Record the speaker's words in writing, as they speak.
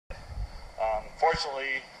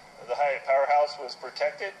Fortunately, the Hyatt Powerhouse was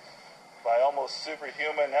protected by almost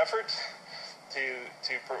superhuman effort to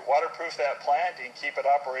waterproof that plant and keep it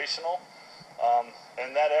operational.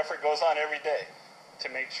 And that effort goes on every day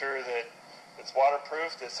to make sure that it's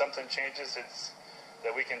waterproof, that something changes,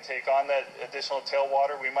 that we can take on that additional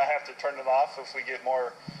tailwater. We might have to turn it off if we get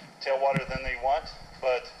more tailwater than they want.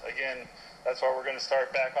 But again, that's why we're going to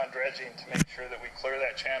start back on dredging to make sure that we clear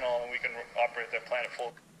that channel and we can operate that plant at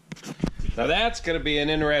full. Now that's going to be an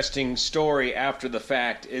interesting story after the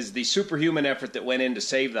fact, is the superhuman effort that went in to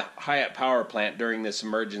save the Hyatt power plant during this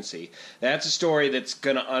emergency. That's a story that's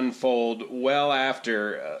going to unfold well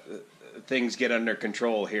after things get under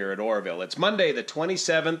control here at Oroville. It's Monday the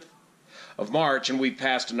 27th of March, and we've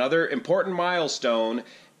passed another important milestone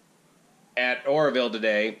at Oroville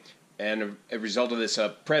today, and as a result of this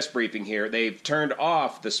press briefing here, they've turned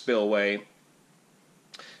off the spillway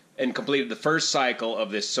and completed the first cycle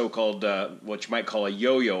of this so-called, what you might call a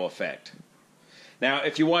yo-yo effect. Now,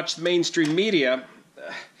 if you watch the mainstream media,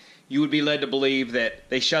 you would be led to believe that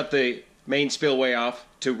they shut the main spillway off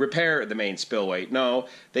to repair the main spillway. No,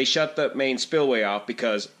 they shut the main spillway off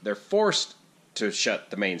because they're forced to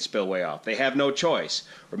shut the main spillway off. They have no choice.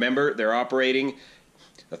 Remember, they're operating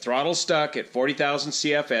the throttle stuck at 40,000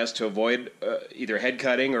 CFS to avoid either head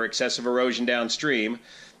cutting or excessive erosion downstream,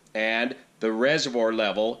 and the reservoir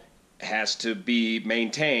level has to be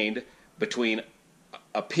maintained between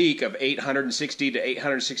a peak of 860 to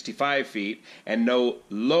 865 feet and no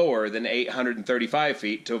lower than 835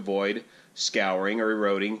 feet to avoid scouring or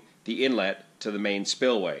eroding the inlet to the main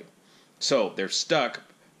spillway. So they're stuck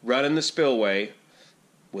running the spillway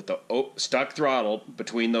with the stuck throttle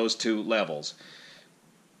between those two levels.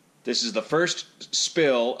 This is the first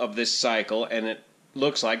spill of this cycle, and it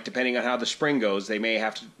looks like, depending on how the spring goes, they may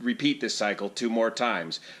have to repeat this cycle 2 more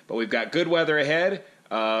times. But we've got good weather ahead.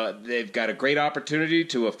 They've got a great opportunity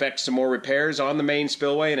to effect some more repairs on the main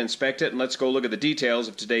spillway and inspect it. And let's go look at the details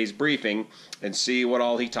of today's briefing and see what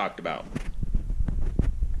all he talked about.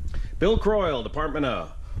 Bill Croyle, Department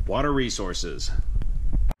of Water Resources.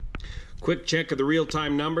 Quick check of the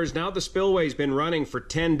real-time numbers. Now the spillway's been running for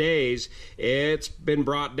 10 days. It's been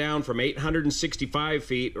brought down from 865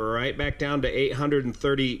 feet right back down to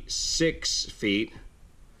 836 feet.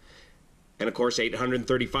 And of course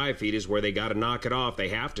 835 feet is where they got to knock it off. They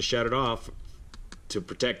have to shut it off to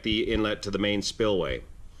protect the inlet to the main spillway.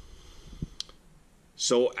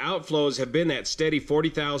 So outflows have been that steady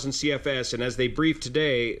 40,000 CFS, and as they briefed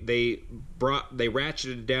today, they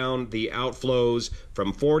ratcheted down the outflows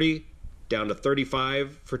from 40 down to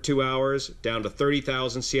 35 for 2 hours, down to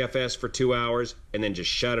 30,000 CFS for 2 hours, and then just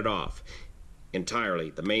shut it off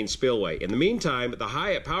entirely, the main spillway. In the meantime, the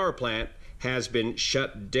Hyatt power plant has been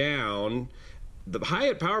shut down. The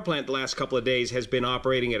Hyatt power plant the last couple of days has been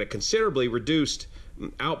operating at a considerably reduced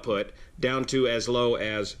output, down to as low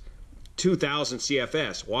as 2,000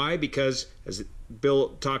 CFS. Why? Because, as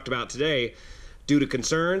Bill talked about today, due to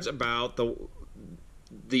concerns about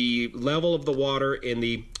the level of the water in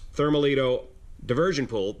the Thermalito diversion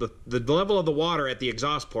pool, the level of the water at the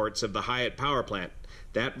exhaust ports of the Hyatt power plant,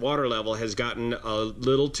 that water level has gotten a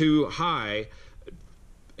little too high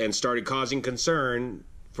and started causing concern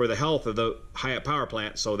for the health of the Hyatt power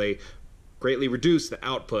plant, so they greatly reduced the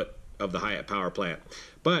output of the Hyatt power plant.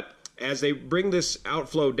 But as they bring this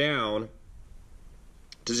outflow down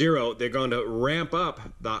to zero, they're going to ramp up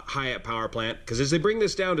the Hyatt power plant, because as they bring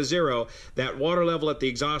this down to zero, that water level at the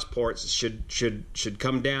exhaust ports should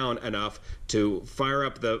come down enough to fire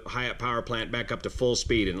up the Hyatt power plant back up to full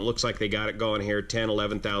speed. And it looks like they got it going here,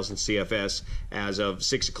 11,000 CFS as of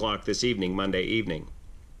 6 o'clock this evening, Monday evening.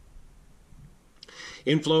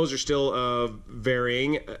 Inflows are still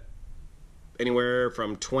varying, anywhere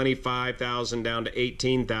from 25,000 down to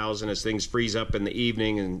 18,000 as things freeze up in the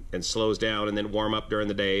evening and slows down, and then warm up during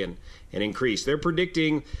the day and increase. They're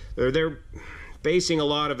predicting, they're basing a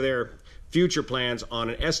lot of their future plans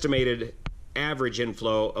on an estimated average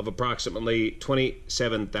inflow of approximately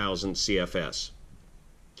 27,000 CFS.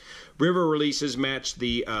 River releases match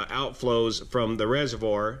the outflows from the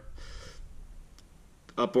reservoir,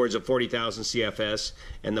 upwards of 40,000 CFS,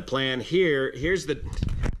 and the plan here, here's the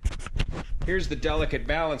delicate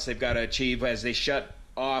balance they've got to achieve as they shut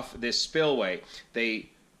off this spillway. They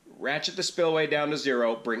ratchet the spillway down to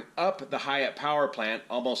zero, bring up the Hyatt power plant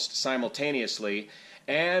almost simultaneously,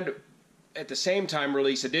 and at the same time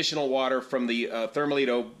release additional water from the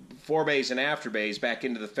Thermalito forebays and afterbays back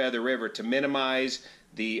into the Feather River to minimize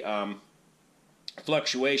the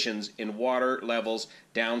fluctuations in water levels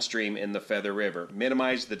downstream in the Feather River.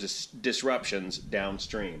 Minimize the disruptions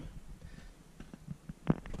downstream.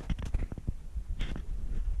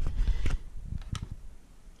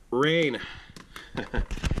 rain.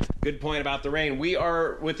 Good point about the rain. We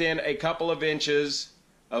are within a couple of inches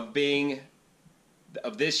of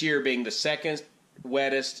this year being the second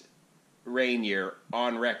wettest rain year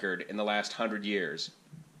on record in the last 100 years.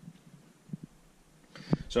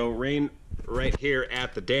 So rain right here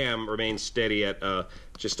at the dam remains steady at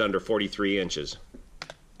just under 43 inches.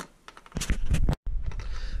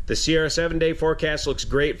 The Sierra 7-day forecast looks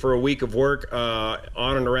great for a week of work on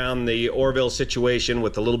and around the Oroville situation,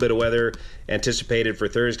 with a little bit of weather anticipated for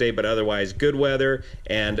Thursday, but otherwise good weather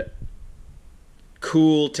and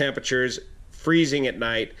cool temperatures, freezing at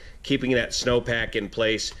night, keeping that snowpack in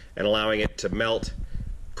place and allowing it to melt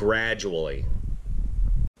gradually.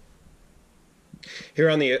 Here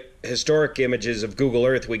on the historic images of Google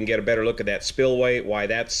Earth, we can get a better look at that spillway, why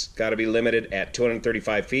that's got to be limited at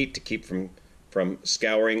 235 feet to keep from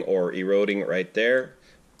scouring or eroding right there.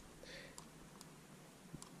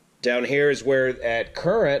 Down here is where at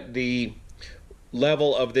current the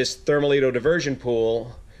level of this Thermalito diversion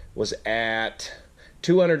pool was at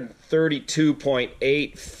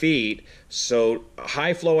 232.8 feet. So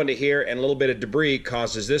high flow into here and a little bit of debris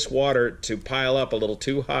causes this water to pile up a little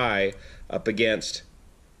too high up against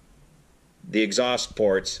the exhaust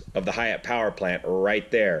ports of the Hyatt power plant right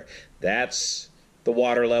there. That's the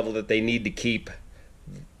water level that they need to keep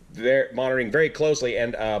monitoring very closely,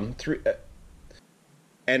 and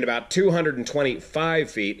about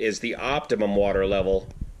 225 feet is the optimum water level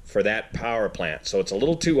for that power plant. So it's a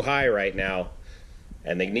little too high right now,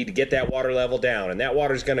 and they need to get that water level down, and that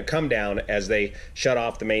water is going to come down as they shut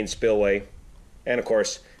off the main spillway and of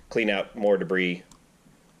course clean out more debris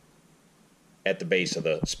at the base of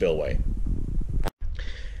the spillway.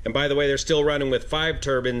 And by the way, they're still running with 5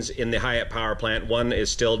 turbines in the Hyatt power plant. One is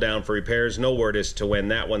still down for repairs. No word as to when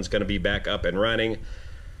that one's going to be back up and running.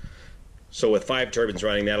 So with 5 turbines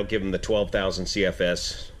running, that'll give them the 12,000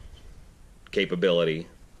 CFS capability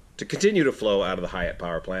to continue to flow out of the Hyatt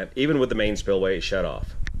power plant, even with the main spillway shut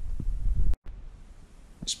off.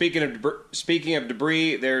 Speaking of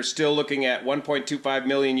debris, they're still looking at 1.25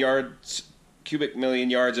 million cubic million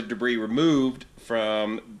yards of debris removed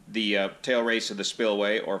from the tail race of the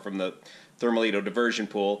spillway, or from the Thermalito diversion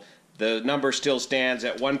pool. The number still stands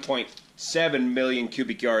at 1.7 million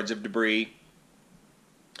cubic yards of debris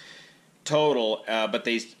total, but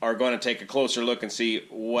they are going to take a closer look and see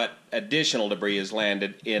what additional debris has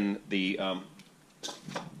landed in the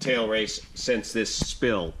tail race since this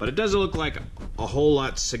spill. But it doesn't look like a whole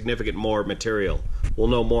lot significant more material. We'll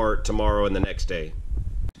know more tomorrow and the next day.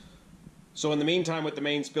 So in the meantime, with the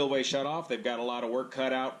main spillway shut off, they've got a lot of work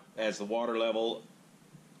cut out as the water level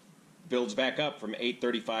builds back up from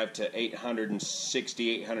 835 to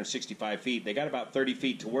 865 feet. They got about 30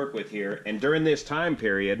 feet to work with here, and during this time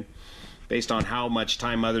period, based on how much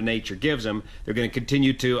time Mother Nature gives them, they're going to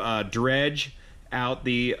continue to dredge out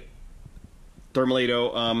the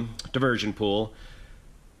Thermalito diversion pool.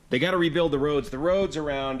 They got to rebuild the roads. The roads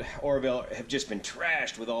around Oroville have just been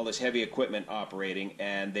trashed with all this heavy equipment operating,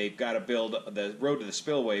 and they've got to build the road to the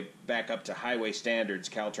spillway back up to highway standards.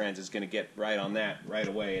 Caltrans is going to get right on that right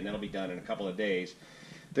away, and that'll be done in a couple of days.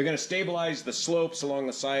 They're going to stabilize the slopes along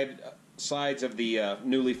the sides of the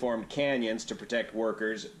newly formed canyons to protect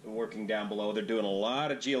workers working down below. They're doing a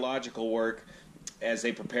lot of geological work as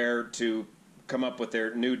they prepare to come up with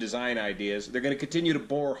their new design ideas. They're going to continue to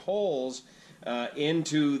bore holes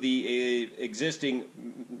into the existing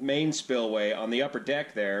main spillway on the upper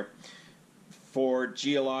deck there for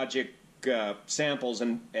geologic samples,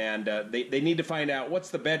 and they need to find out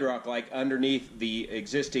what's the bedrock like underneath the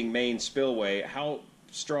existing main spillway. How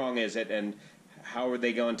strong is it, and how are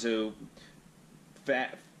they going to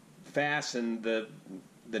fasten the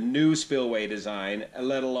new spillway design,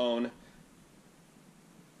 let alone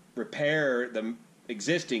repair the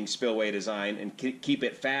existing spillway design and keep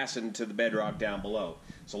it fastened to the bedrock down below.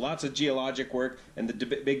 So lots of geologic work, and the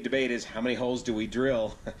big debate is how many holes do we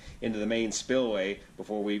drill into the main spillway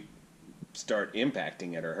before we start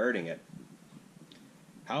impacting it or hurting it.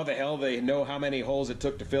 How the hell they know how many holes it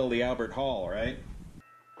took to fill the Albert Hall, right?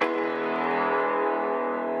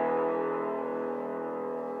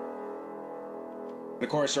 And of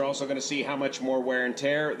course, they're also going to see how much more wear and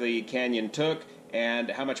tear the canyon took,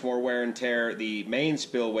 and how much more wear and tear the main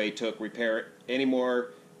spillway took, repair any more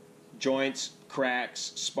joints,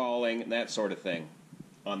 cracks, spalling, that sort of thing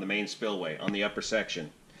on the main spillway, on the upper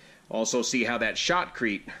section. Also see how that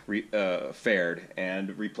shotcrete fared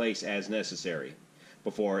and replace as necessary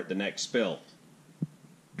before the next spill.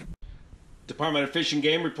 Department of Fish and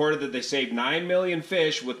Game reported that they saved 9 million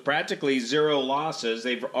fish with practically 0 losses.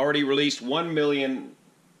 They've already released 1 million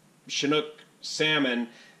Chinook salmon,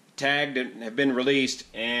 tagged and have been released,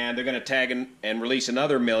 and they're going to tag and release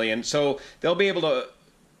another 1 million. So they'll be able to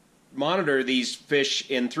monitor these fish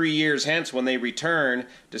in 3 years hence when they return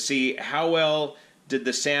to see how well did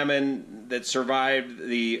the salmon that survived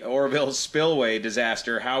the Oroville Spillway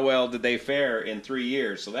disaster, how well did they fare in 3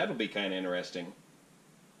 years. So that'll be kind of interesting.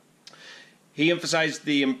 He emphasized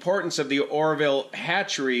the importance of the Oroville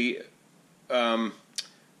hatchery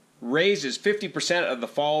raises 50% of the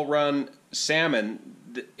fall run salmon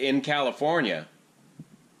in California.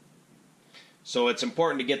 So it's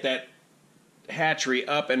important to get that hatchery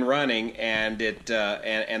up and running, and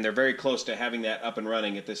they're very close to having that up and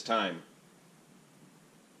running at this time.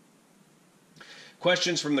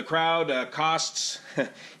 Questions from the crowd. Costs.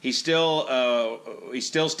 He's still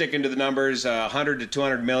sticking to the numbers. 100 to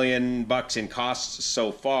 200 million bucks in costs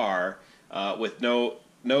so far, with no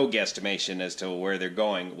guesstimation as to where they're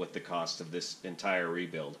going with the cost of this entire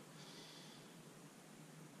rebuild.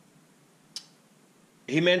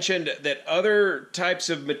 He mentioned that other types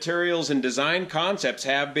of materials and design concepts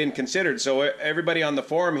have been considered. So everybody on the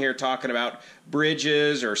forum here talking about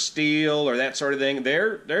bridges or steel or that sort of thing,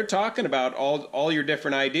 they're talking about all your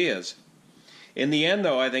different ideas. In the end,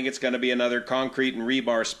 though, I think it's going to be another concrete and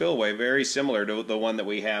rebar spillway, very similar to the one that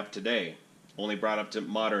we have today, only brought up to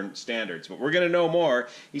modern standards. But we're going to know more.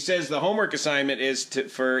 He says the homework assignment is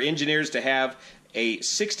for engineers to have a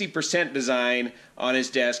 60% design on his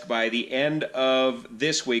desk by the end of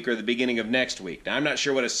this week or the beginning of next week. Now, I'm not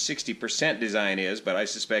sure what a 60% design is, but I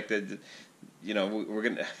suspect that, you know, we're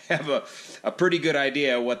going to have a pretty good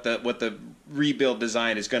idea what the rebuild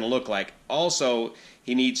design is going to look like. Also,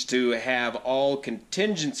 he needs to have all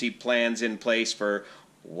contingency plans in place for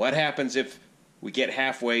what happens if we get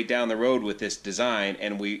halfway down the road with this design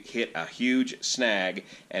and we hit a huge snag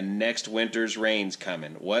and next winter's rain's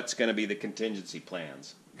coming. What's going to be the contingency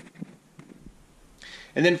plans?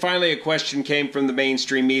 And then finally a question came from the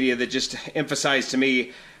mainstream media that just emphasized to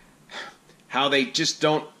me how they just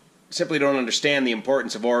simply don't understand the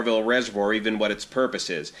importance of Oroville Reservoir, even what its purpose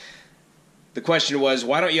is. The question was,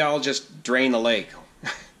 why don't y'all just drain the lake?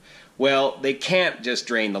 Well, they can't just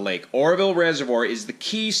drain the lake. Oroville Reservoir is the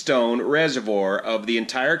keystone reservoir of the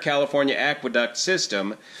entire California aqueduct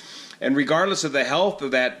system, and regardless of the health of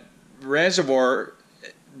that reservoir,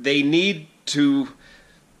 they need to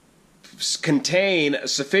contain a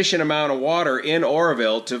sufficient amount of water in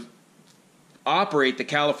Oroville to operate the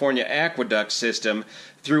California aqueduct system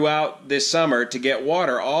throughout this summer to get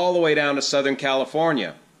water all the way down to Southern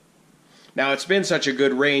California. Now, it's been such a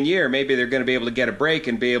good rain year, maybe they're going to be able to get a break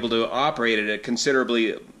and be able to operate at a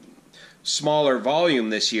considerably smaller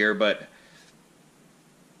volume this year, but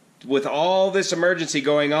with all this emergency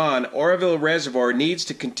going on, Oroville Reservoir needs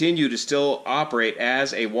to continue to still operate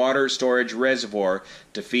as a water storage reservoir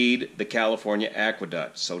to feed the California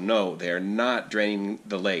aqueduct. So no, they are not draining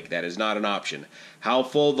the lake. That is not an option. How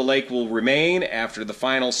full the lake will remain after the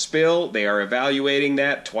final spill, they are evaluating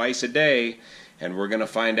that twice a day, and we're going to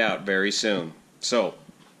find out very soon. So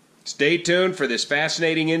stay tuned for this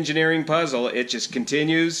fascinating engineering puzzle. It just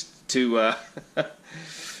continues to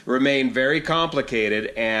remain very complicated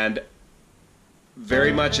and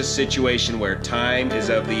very much a situation where time is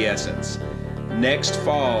of the essence. Next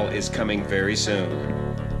fall is coming very soon.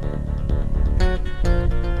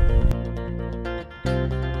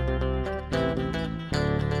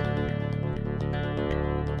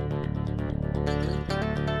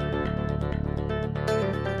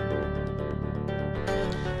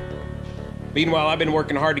 Meanwhile, I've been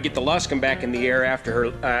working hard to get the Luscombe back in the air after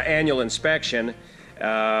her annual inspection,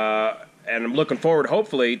 and I'm looking forward,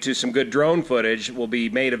 hopefully, to some good drone footage will be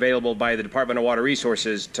made available by the Department of Water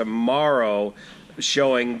Resources tomorrow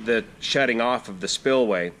showing the shutting off of the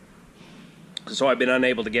spillway. So I've been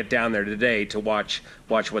unable to get down there today to watch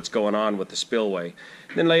what's going on with the spillway.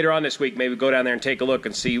 And then later on this week, maybe go down there and take a look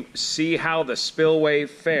and see how the spillway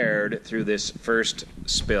fared through this first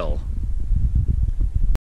spill.